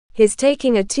He's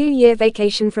taking a 2-year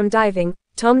vacation from diving.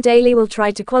 Tom Daley will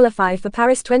try to qualify for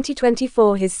Paris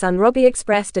 2024. His son Robbie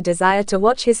expressed a desire to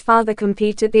watch his father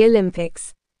compete at the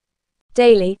Olympics.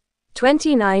 Daley,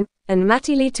 29, and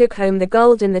Matty Lee took home the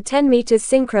gold in the 10 meters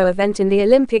synchro event in the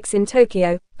Olympics in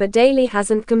Tokyo, but Daley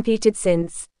hasn't competed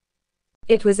since.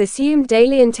 It was assumed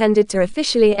Daley intended to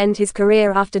officially end his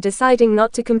career after deciding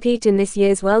not to compete in this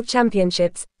year's World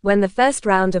Championships, when the first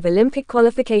round of Olympic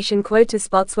qualification quota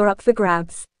spots were up for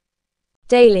grabs.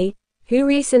 Daley, who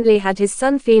recently had his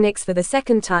son Phoenix for the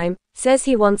second time, says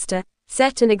he wants to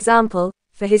set an example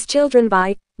for his children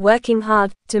by working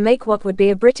hard to make what would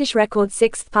be a British record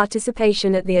 6th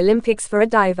participation at the Olympics for a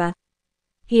diver.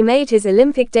 He made his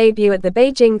Olympic debut at the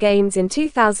Beijing Games in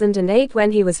 2008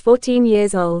 when he was 14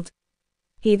 years old.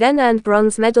 He then earned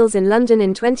bronze medals in London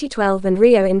in 2012 and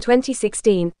Rio in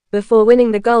 2016, before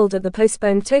winning the gold at the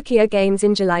postponed Tokyo Games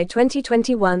in July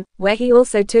 2021, where he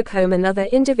also took home another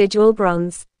individual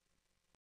bronze.